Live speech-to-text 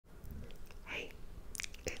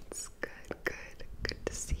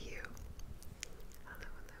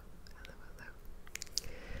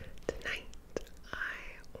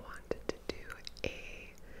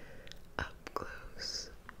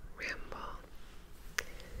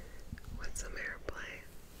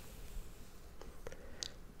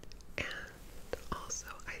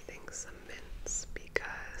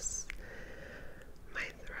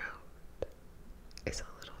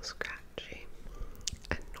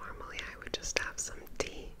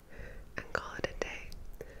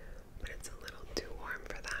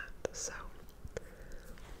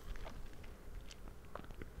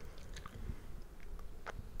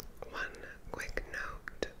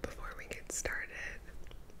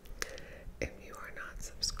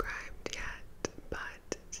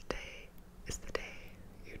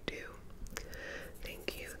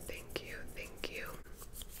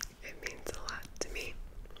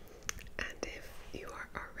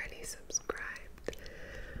subscribed,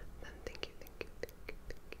 then thank you, thank you, thank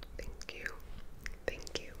you, thank you,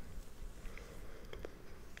 thank you.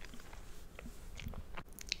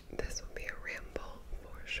 This will be a ramble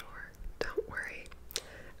for sure. Don't worry,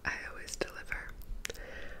 I always deliver.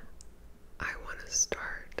 I want to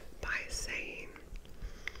start by saying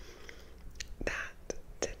that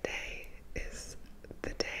today is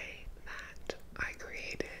the day that I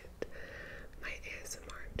created my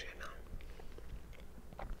ASMR channel.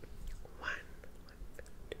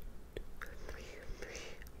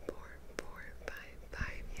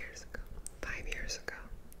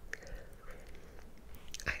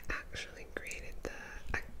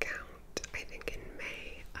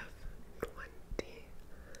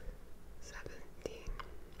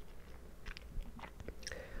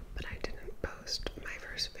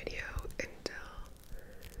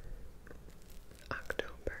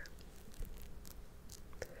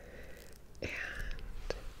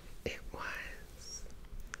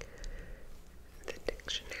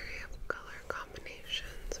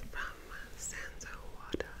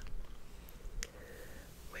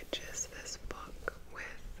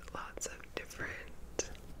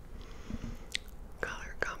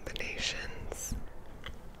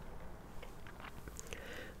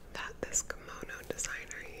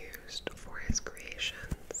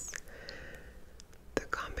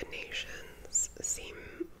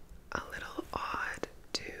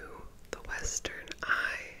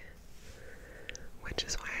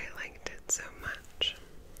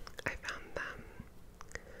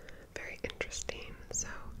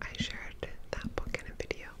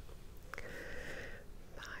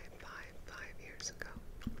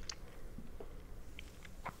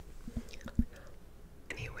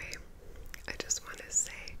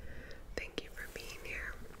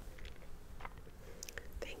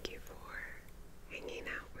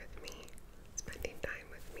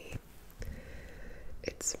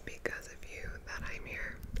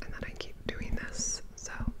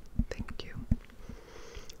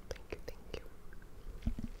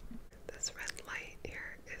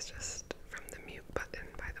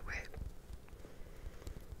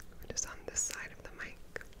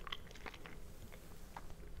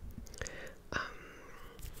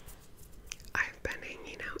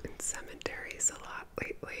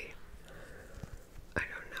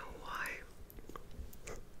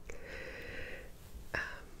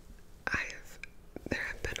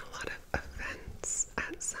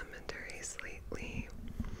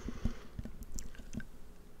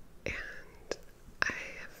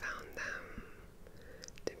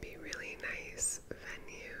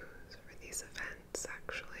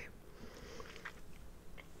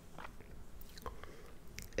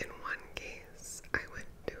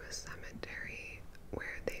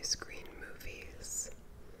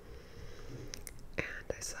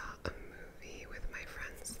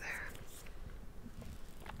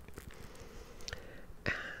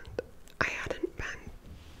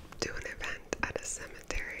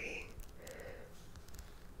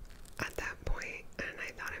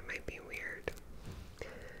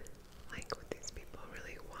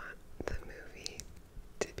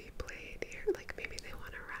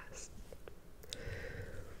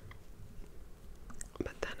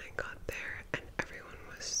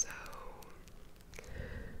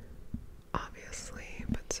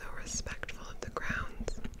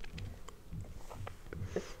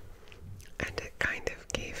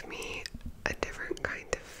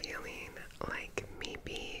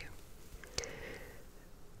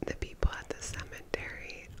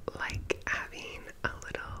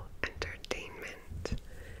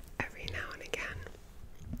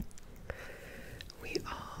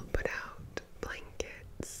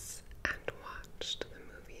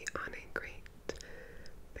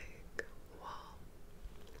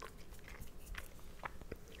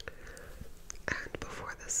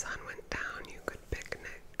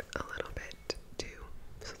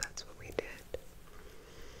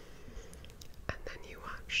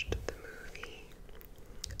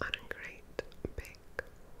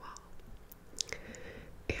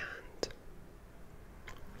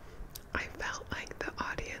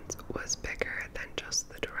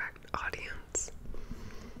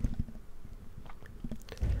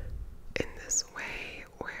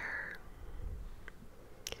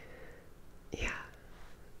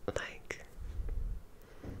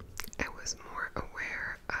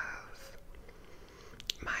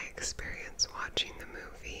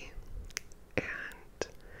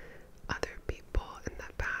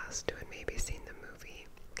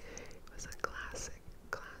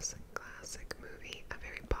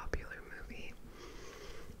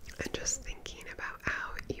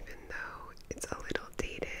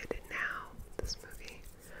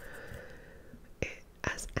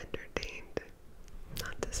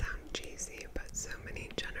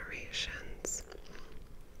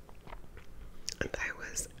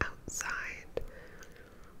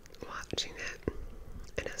 watching it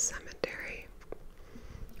in a cemetery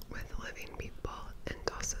with living people and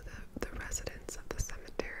also the residents of the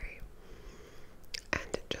cemetery. And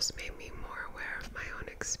it just made me more aware of my own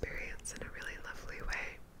experience in a really lovely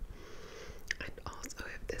way. And also,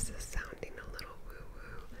 if this is sounding a little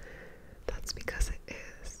woo-woo, that's because it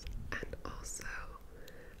is. And also,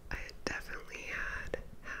 I definitely had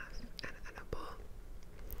half an edible.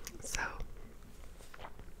 So,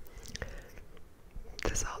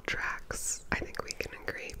 this all tracks. I think we can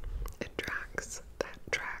agree. It tracks. That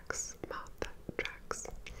tracks. Mouth, that tracks.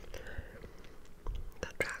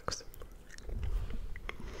 That tracks.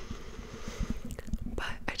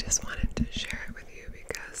 But I just wanted to share it with you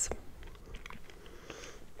because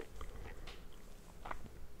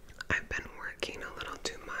I've been working a little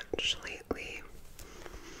too much lately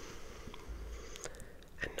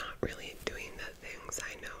and not really doing the things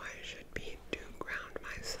I know I should be to ground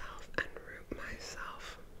myself and root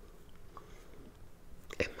myself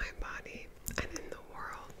in my body and in the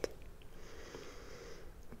world.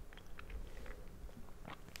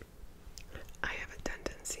 I have a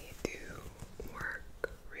tendency to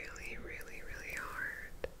work really, really, really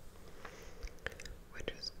hard, which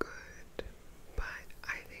is good, but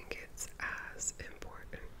I think it's as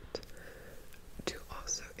important to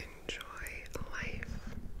also enjoy life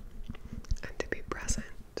and to be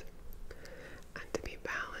present and to be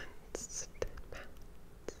balanced.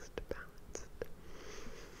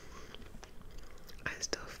 I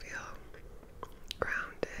still feel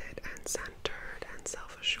grounded and centered and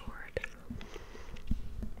self-assured,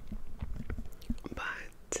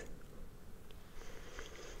 but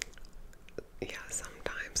yeah,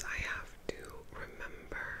 sometimes I have to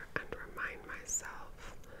remember and remind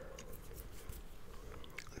myself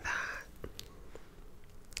that,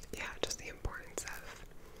 yeah, just the importance of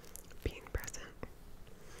being present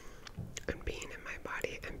and being in my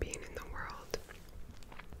body and being in the world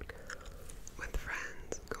with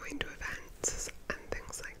friends, going to events and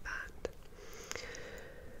things like that.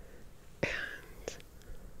 And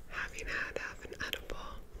having had half an edible,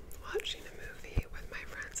 watching a movie with my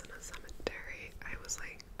friends in a cemetery, I was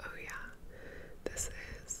like, oh yeah, this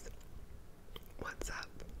is what's up.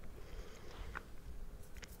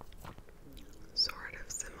 Sort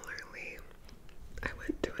of similarly, I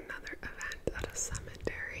went to another event at a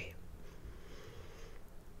cemetery.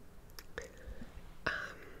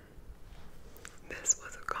 This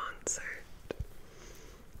was a concert.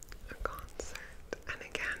 And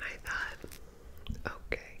again, I thought,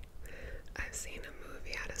 okay, I've seen a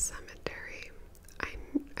movie at a cemetery.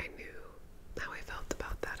 I knew how I felt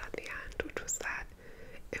about that at the end, which was that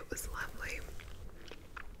it was lovely.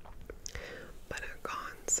 But a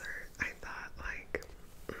concert, I thought, like,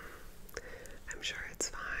 I'm sure it's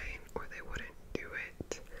fine, or they wouldn't do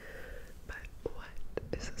it. But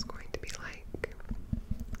what is this going to be like?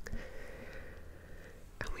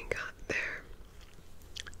 And we got there.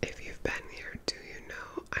 If you've been here, do you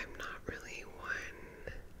know I'm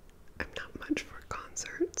not much for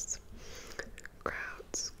concerts.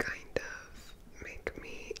 Crowds kind of make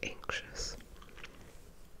me anxious.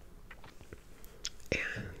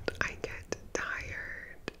 And I get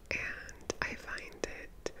tired, and I find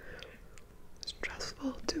it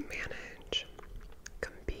stressful to manage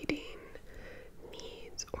competing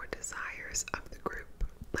needs or desires of the group.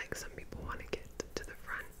 Like, some people want to get to the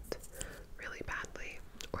front really badly,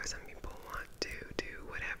 or some people want to do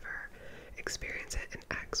whatever, experience it in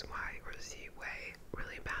X, Y, or Z way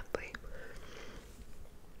really badly.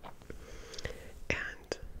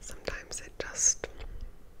 And sometimes it just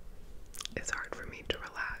is hard for me to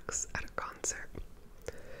relax at a concert.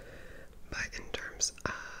 But in terms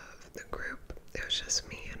of the group, it was just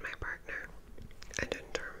me and my partner. And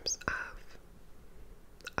in terms of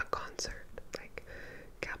a concert, like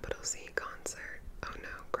capital C concert, oh no,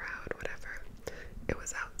 crowd, whatever, it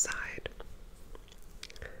was outside.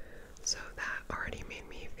 So that already made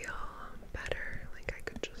me feel better, like I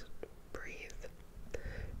could just breathe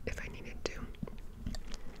if I needed to.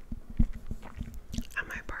 And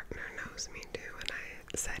my partner knows me too, and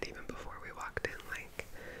I said even before we walked in, like,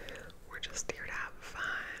 we're just here to have fun,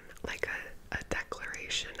 like a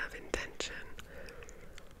declaration of intention.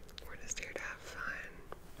 We're just here to have fun.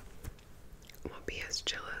 We'll be as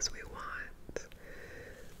chill as we want.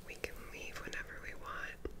 We can leave whenever we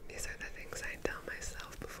want. These are the things I tell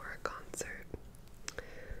myself before a concert.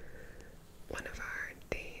 One of our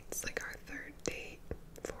dates, like our third date,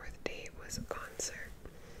 fourth date, was a concert.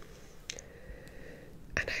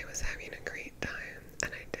 And I was having a great time,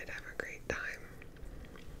 and I did have a great time.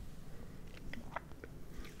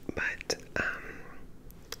 But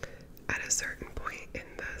at a certain point in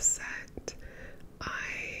the set,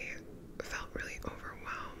 I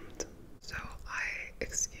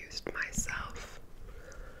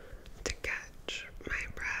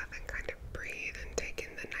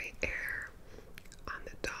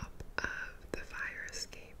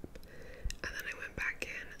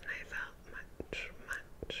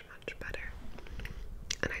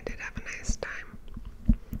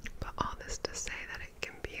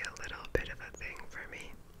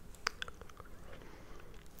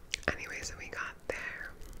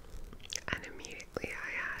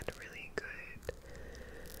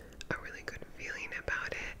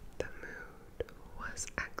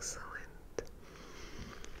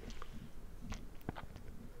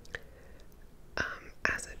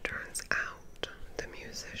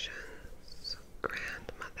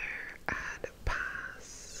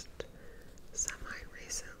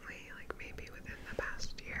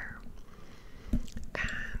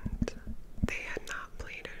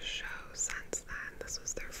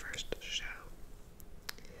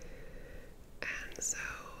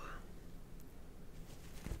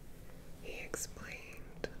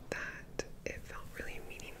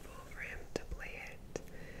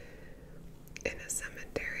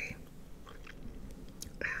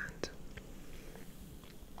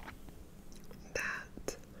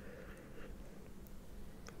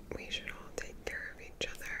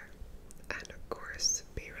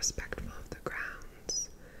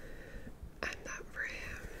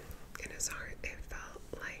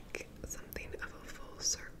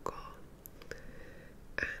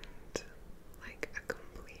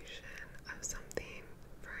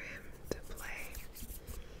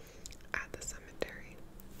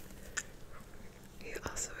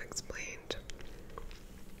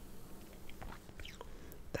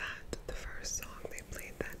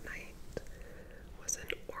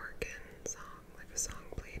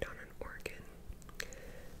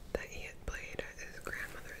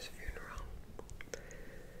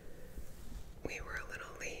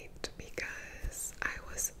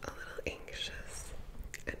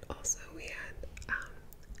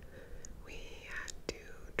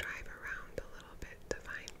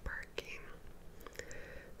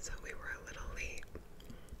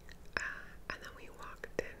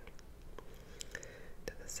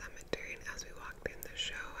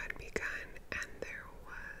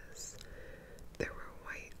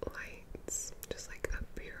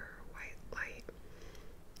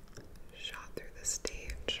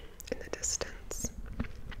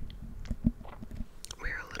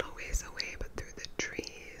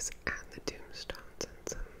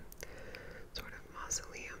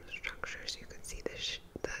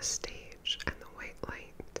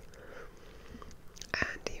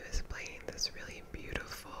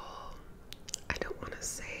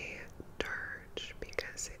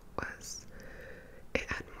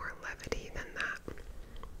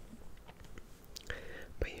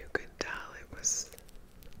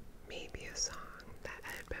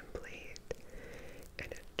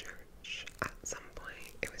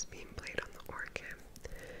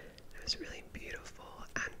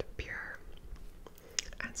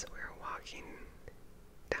walking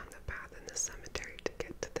down the path in the cemetery to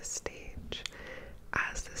get to the stage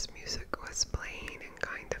as this music was playing and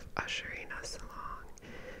kind of ushering us along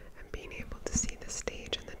and being able to see the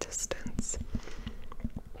stage in the distance.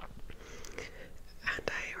 And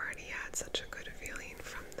I already had such a good feeling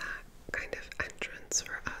from that kind of entrance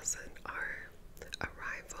for us and our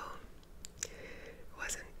arrival. It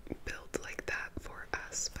wasn't built like that for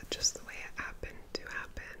us, but just the way it happened to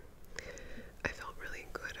happen. I felt really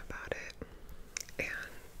good about it,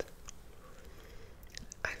 and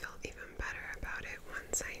I felt even better about it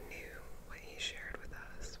once I knew what he shared with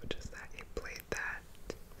us, which is that he played that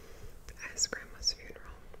at his grandma's funeral.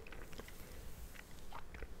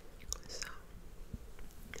 So,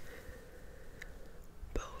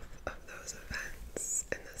 both of those events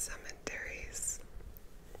in the cemeteries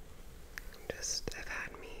just have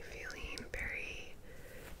had me feeling very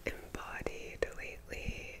embodied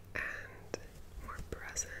lately and more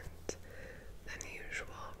present than usual.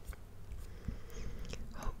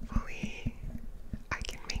 Hopefully, I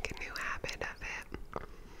can make a new habit of it.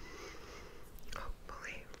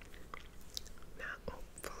 Hopefully. Not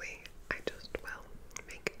hopefully, I just will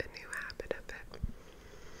make a new habit of it.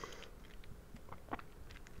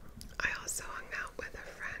 I also hung out with a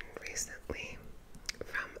friend recently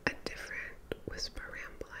from a different whisper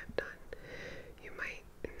ramble I've done. You might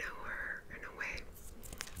know her in a way.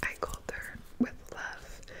 I called her with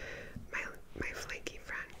love my flaky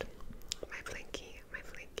friend. My flaky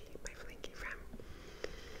friend.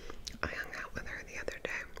 I hung out with her the other day.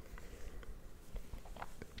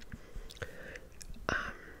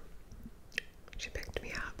 She picked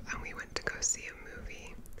me up and we went to go see a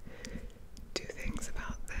movie. Two things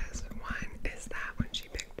about this. One is that when she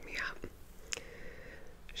picked me up,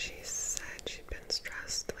 she said she'd been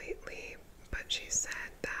stressed lately, but she said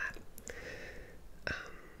that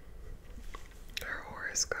her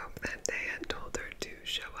horoscope that day had told her to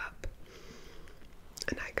show up.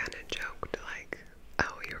 And I kind of joked like,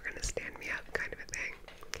 oh, you were gonna stand me up kind of a thing,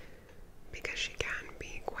 because she can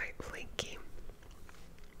be quite flaky.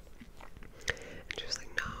 And she was like,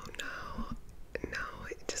 no,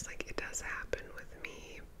 it just like, it does happen with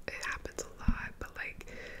me. It happens a lot, but like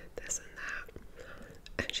this and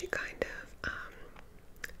that. And she kind of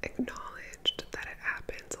acknowledged that it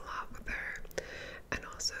happens a lot with her, and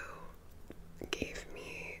also gave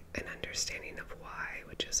me an understanding of why,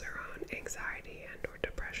 which is her own anxiety and or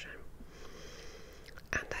depression.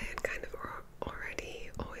 And I had kind of already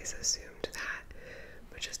always assumed that,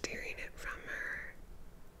 but just hearing it from her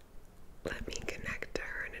let me connect to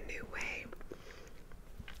her in a new way.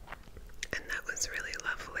 And that was really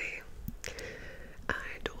lovely.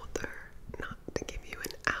 I told her not to give you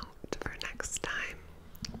an out for next time,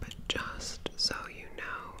 but just so you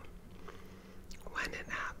know, when it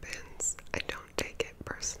happens, I don't take it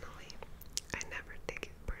personally. I never take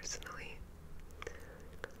it personally.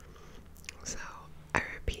 So I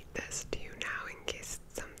repeat this to you now in case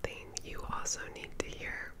it's something you also need to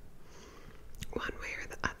hear, one way or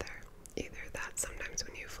the other. Either that sometimes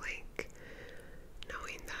when you flake,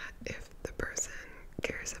 knowing that if the person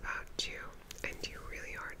cares about you and you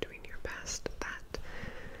really are doing your best, that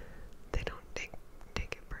they don't take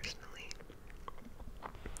it personally.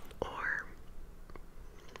 Or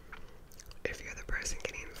if you're the person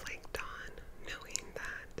getting flaked on, knowing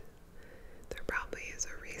that there probably is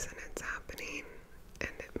a reason it's happening, and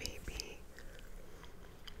it may be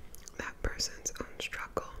that person's own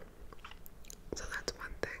struggle. So that's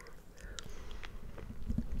one thing.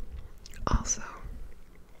 Also,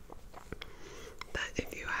 that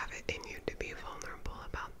if you have it in you to be vulnerable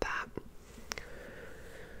about that,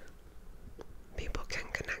 people can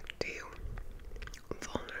connect to you.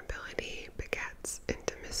 Vulnerability begets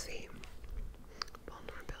intimacy.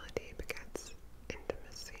 Vulnerability begets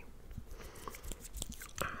intimacy.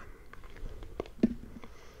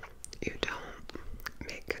 You don't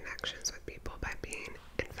make connections with people by being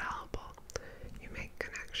infallible. You make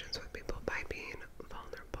connections with people by being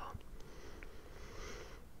vulnerable.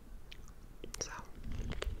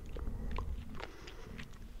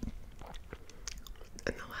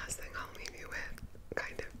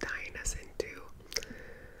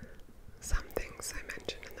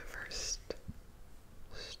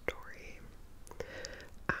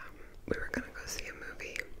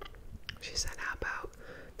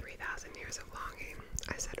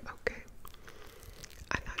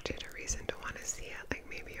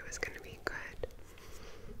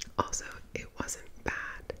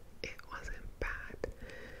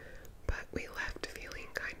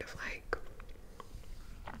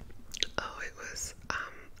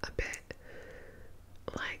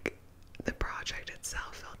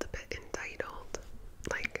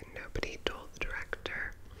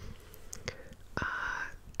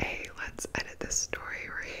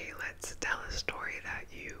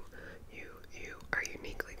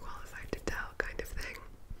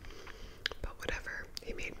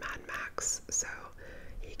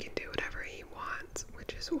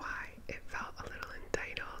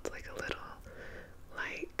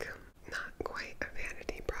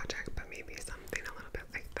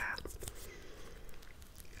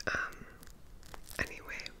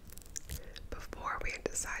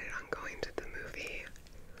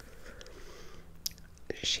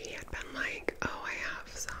 she had been like, oh, I have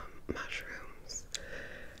some mushrooms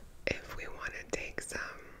if we want to take some,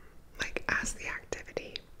 like, as the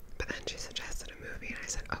activity. But then she suggested a movie, and I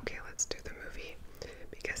said, okay, let's do the movie,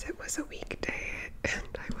 because it was a weekday and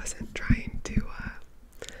I wasn't trying to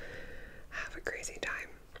have a crazy time.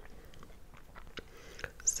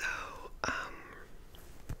 So,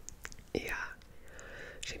 yeah,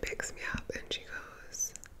 she picks me up and she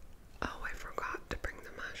goes, oh, I forgot to bring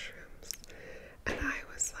the mushrooms. And I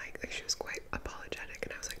was like, she was quite apologetic,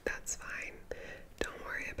 and I was like, that's fine, don't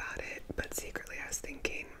worry about it. But secretly I was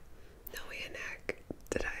thinking, no way in heck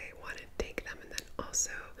did I want to take them and then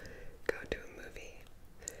also go to a movie.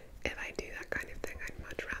 If I do that kind of thing, I'd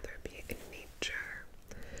much rather be in nature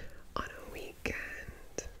on a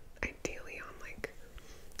weekend, ideally on like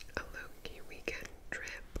a low-key weekend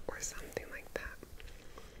trip or something like that.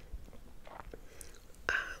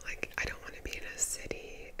 Like, I don't want to be in a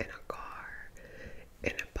city, in a car,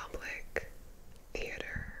 in a public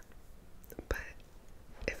theater, but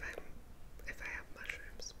if I have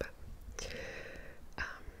mushrooms, but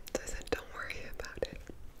so I said, don't worry about it.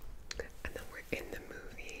 And then we're in the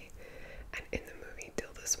movie, and in the movie,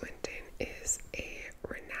 Tilda Swinton is a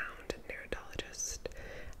renowned narratologist,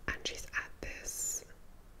 and she's at this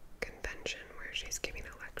convention where she's giving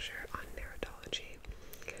a lecture on narratology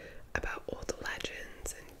about old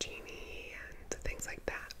legends and genie and things like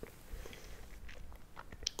that,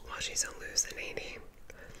 while she's hallucinating.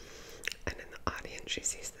 And in the audience, she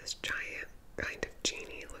sees this giant kind of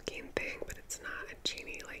genie looking thing, but it's not a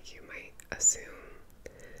genie like you might assume.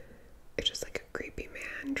 It's just like a creepy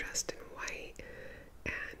man dressed in white,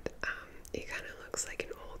 and he kind of looks like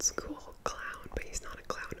an old school clown, but he's not a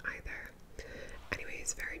clown either. Anyway,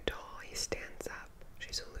 he's very tall, he stands up,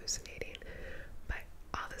 she's hallucinating, but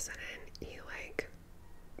all of a sudden he like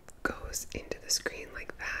goes into the screen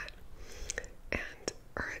like that, and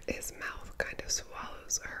his mouth kind of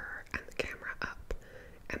swallows her and the camera up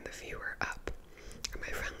and the viewer up. And my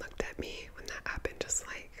friend looked at me when that happened, just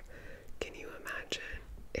like, can you imagine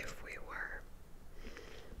if we were?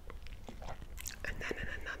 And then in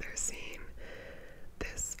another scene,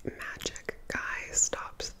 this magic guy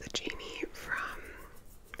stops the genie from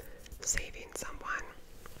saving someone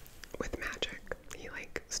with magic. He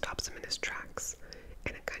like stops him in his tracks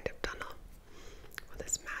in a kind of tunnel. Well,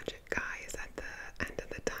 this magic guy is at the end of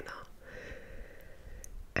the tunnel,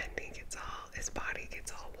 and his body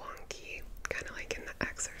gets all wonky, kind of like in The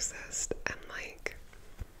Exorcist. And like,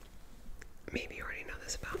 maybe you already know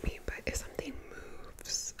this about me, but if something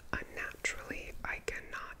moves unnaturally, I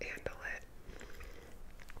cannot handle it.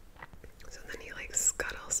 So then he like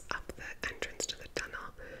scuttles up the entrance to the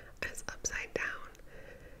tunnel and is upside down.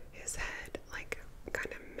 His head like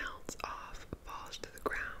kind of melts off, falls to the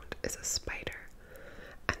ground, is a spider,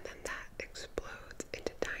 and then that explodes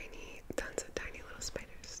into tons of tiny little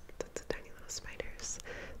spiders,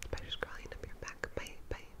 spiders crawling up your back, bite,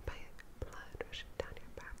 blood rushing down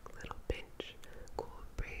your back, little pinch, cool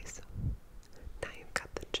breeze. Now you've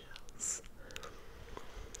got the chills.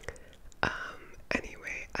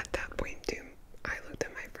 Anyway, at that point too, I looked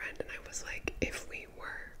at my friend and I was like, if we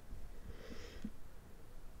were.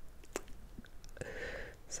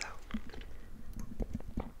 So,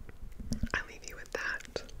 I'll leave you with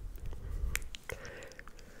that.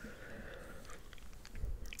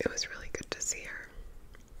 It was really good to see her.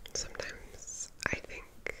 Sometimes I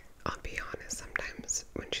think, I'll be honest, sometimes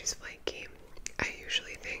when she's flaky, I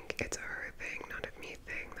usually think it's a her thing, not a me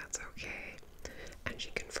thing. That's okay. And she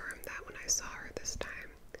confirmed that when I saw her this time.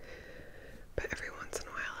 But every once in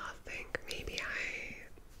a while I'll think maybe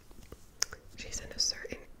she's in a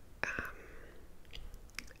certain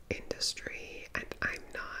industry and I'm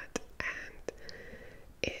not, and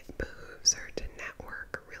it behooves her to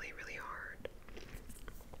network really, really hard.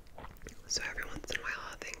 So every once in a while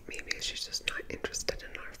I'll think maybe she's just not interested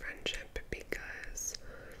in our friendship because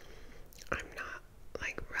I'm not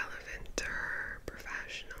like relevant to her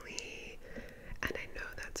professionally, and I know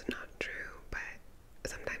that's not true, but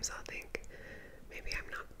sometimes I'll think maybe I'm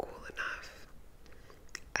not cool enough,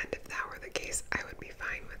 and if that were the case, I would be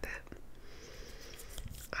fine with it.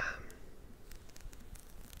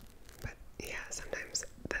 But yeah, sometimes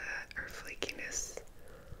her flakiness,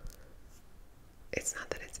 it's not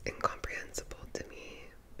that it's incomprehensible to me,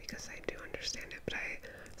 because I do understand it, but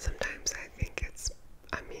sometimes I think it's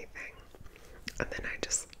a me thing, and then I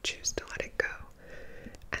just choose to let it go,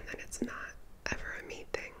 and then it's not ever a me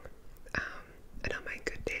thing. And on my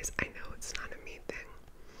good days, I know it's not a me thing.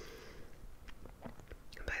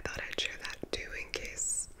 But I thought I'd share that too, in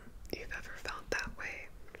case you've ever felt that way.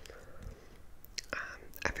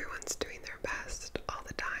 Everyone's doing their best all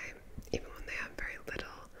the time, even when they have very little.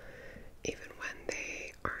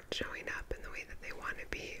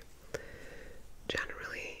 be